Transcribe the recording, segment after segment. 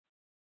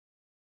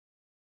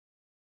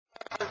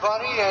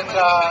Everybody, and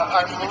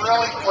I'm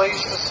really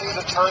pleased to see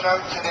the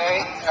turnout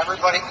today.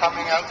 Everybody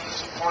coming out to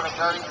support a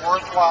very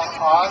worthwhile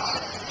cause.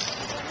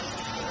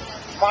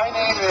 My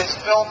name is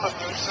Phil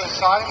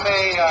Pagoussis. I'm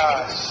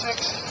a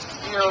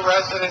 6-year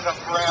resident of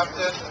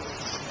Brampton,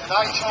 and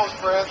I chose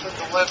Brampton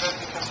to live in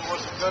because it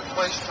was a good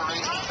place to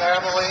raise a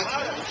family.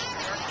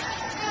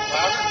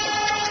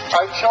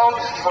 I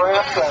chose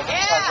Brampton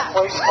as a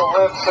place to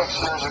live 6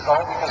 years ago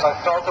because I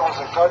felt it was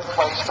a good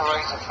place to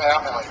raise a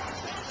family.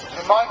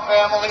 In my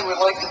family, we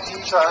like to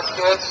teach our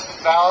kids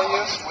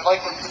values. We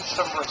like to teach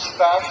them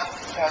respect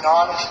and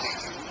honesty.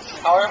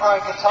 However,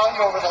 I can tell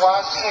you over the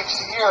last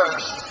 6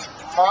 years,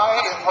 my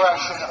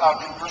impression of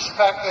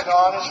respect and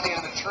honesty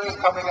and the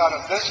truth coming out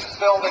of this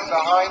building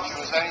behind you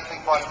is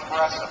anything but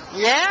impressive.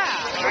 Yeah.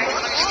 We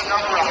increased the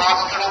number of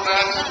hospital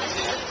beds,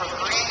 for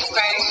green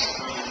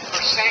space,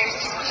 for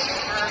safety, for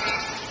security.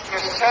 He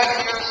has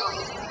 10 years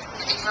of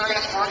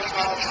experience working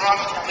on the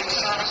Toronto Police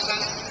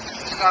Services.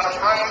 He's got a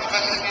private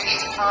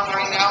investigation firm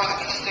right now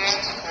that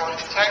stands for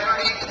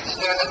integrity,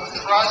 stands for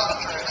trust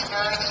and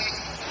transparency,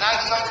 and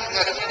that's something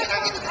that he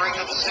intends to bring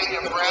to the city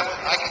of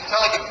Brampton. I can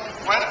tell you,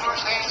 when Bruce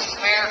Haynes is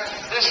mayor,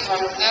 this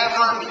will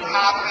never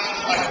happen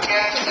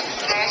again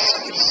in this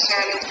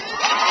city.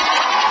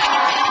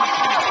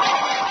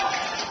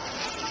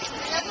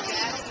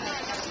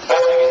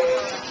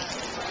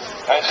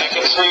 As you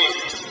can see,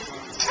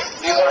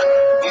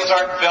 these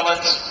aren't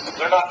villains,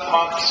 they're not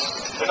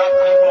punks, they're not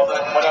people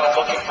that went out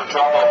looking for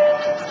trouble.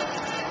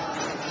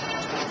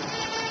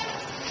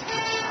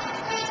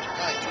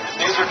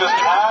 These are just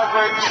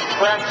average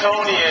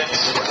Bramptonians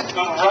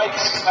whose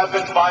rights have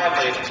been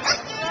violated.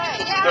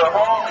 Their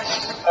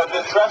homes have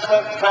been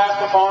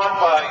trespassed upon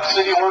by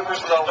city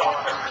workers without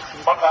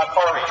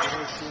party.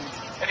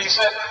 And he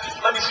said,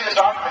 let me see the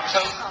document. He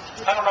said,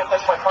 I don't know if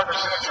that's my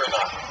partner's signature or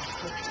not.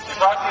 He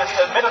brought the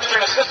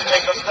administrative assistant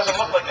name, doesn't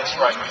look like it's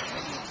right.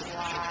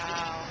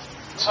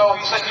 So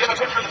he said, do you have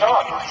a picture of the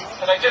dog?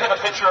 And I did have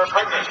a picture of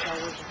Brittany.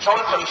 Showed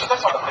it to him. He said,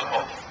 that's not a pit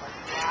bull.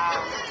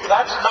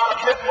 That's not a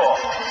pit bull.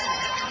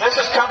 This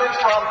is coming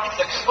from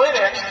the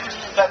clinic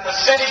that the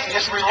city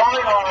is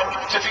relying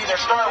on to either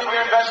start a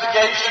weird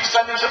investigation,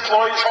 send these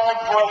employees home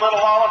for a little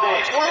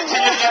holiday.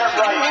 Until you get it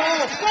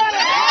right.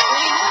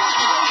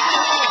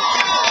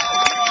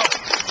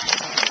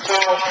 So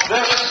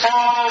this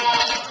falls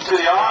to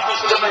the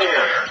office of the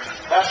mayor.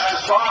 That's the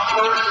soft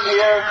person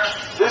here.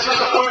 This is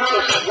the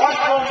person, one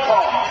phone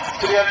call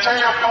to the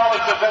Ontario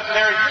College of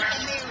Veterinary.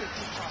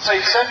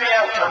 Say, send me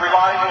out a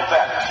reliable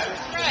vet.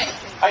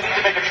 I need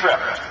to make a trip.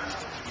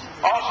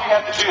 All you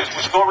have to do is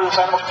just go over to this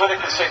animal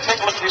clinic and say, take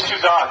a look at these two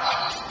dogs.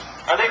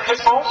 Are they pit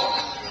bulls?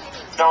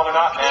 No, they're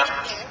not, ma'am.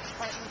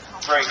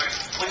 Great.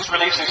 Please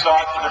release these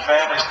dogs to their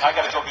families. I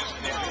got to go do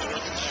some things.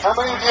 How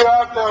many of you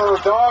out there are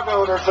dog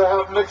owners that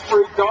have mixed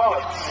breed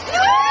dogs?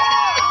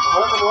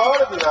 There's a lot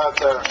of you out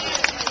there.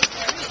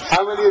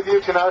 How many of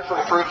you can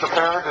actually prove the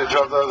parentage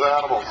of those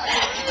animals?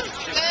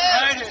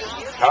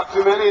 Not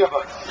too many of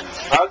us.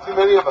 Not too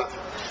many of us.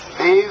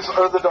 These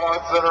are the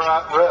dogs that are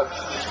at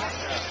risk.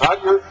 Not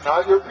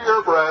your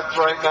purebreds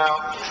right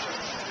now,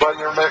 but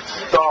your mixed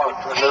dogs.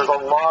 And there's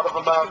a lot of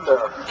them out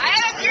there. I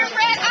have a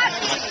purebred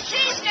husky,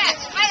 cheese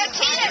next. I have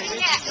Tina's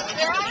next.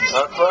 They're all right.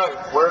 That's right.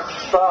 Where's the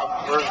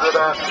stop? Where's it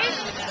at?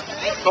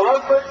 So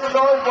let's make some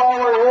noise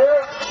while we're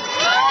here.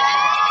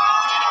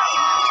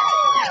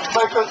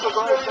 Make this a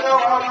great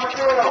deal. How do you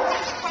feel?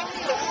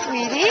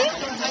 Sweetie?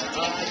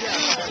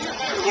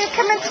 You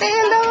come and say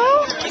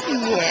hello?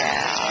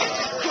 Yeah.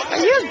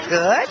 Are you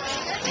good?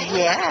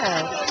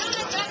 Yes.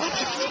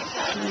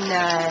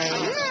 Nice.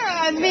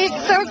 Yeah, me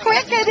so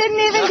quick I didn't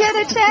even get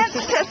a chance to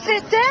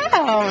sit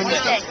down.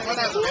 Yeah.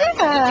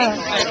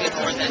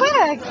 What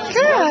a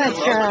good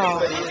girl.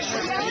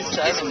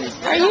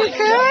 Are you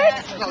good?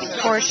 Of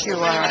course you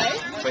are.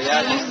 But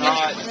yeah, it's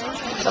not.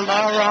 Is the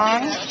law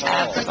wrong?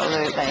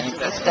 Absolutely.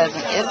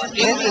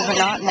 This is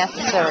not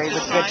necessary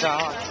with good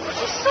dogs.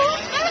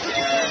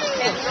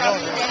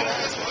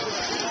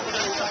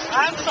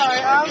 I'm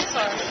sorry.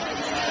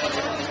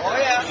 Oh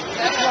yeah.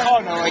 Oh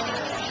no, like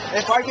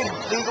if I could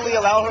legally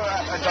allow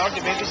a dog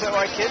to babysit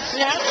my kids,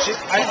 Yeah.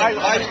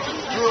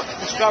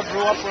 This dog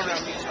grew up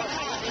around me.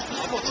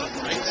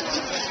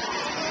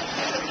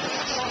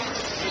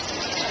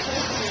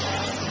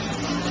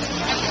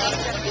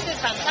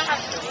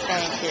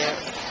 Thank you.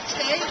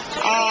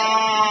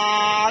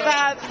 Aw,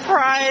 that's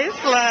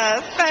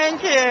priceless.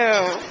 Thank you.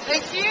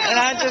 Thank you. And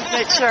I just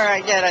make sure I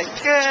get a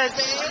good...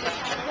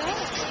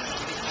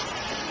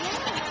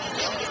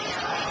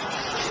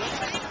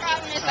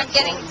 I'm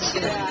getting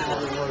too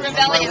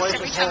rebellious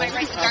every time I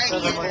write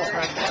Guardian.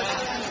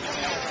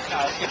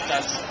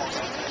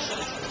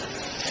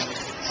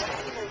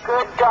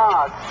 Good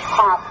dogs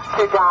have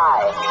to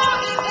die.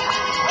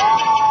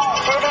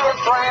 City of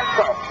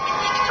Brampton,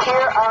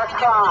 hear our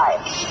cry.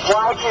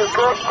 Why do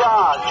good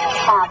dogs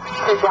have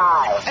to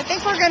die? I think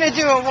we're going to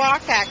do a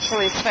walk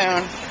actually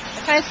soon.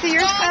 Can I see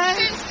your son?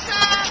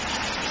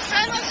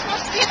 Son was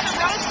supposed to be at the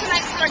Rose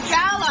tonight for a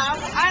gala.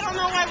 I don't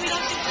know why we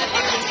don't do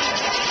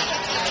that.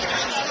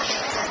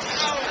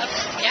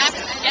 Yeah.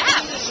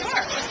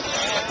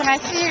 Can I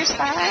see your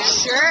sign?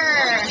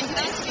 Sure.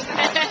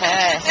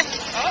 Okay.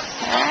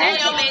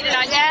 Daniel made it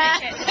on the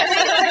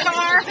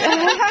car.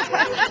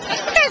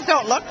 You guys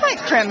don't look like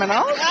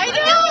criminals. I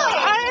know.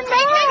 I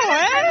know,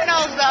 eh?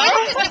 Criminals, though.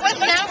 What's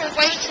now? We're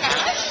white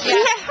trash.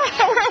 Yeah,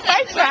 we're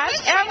white trash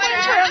and we're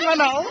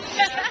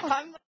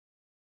criminals.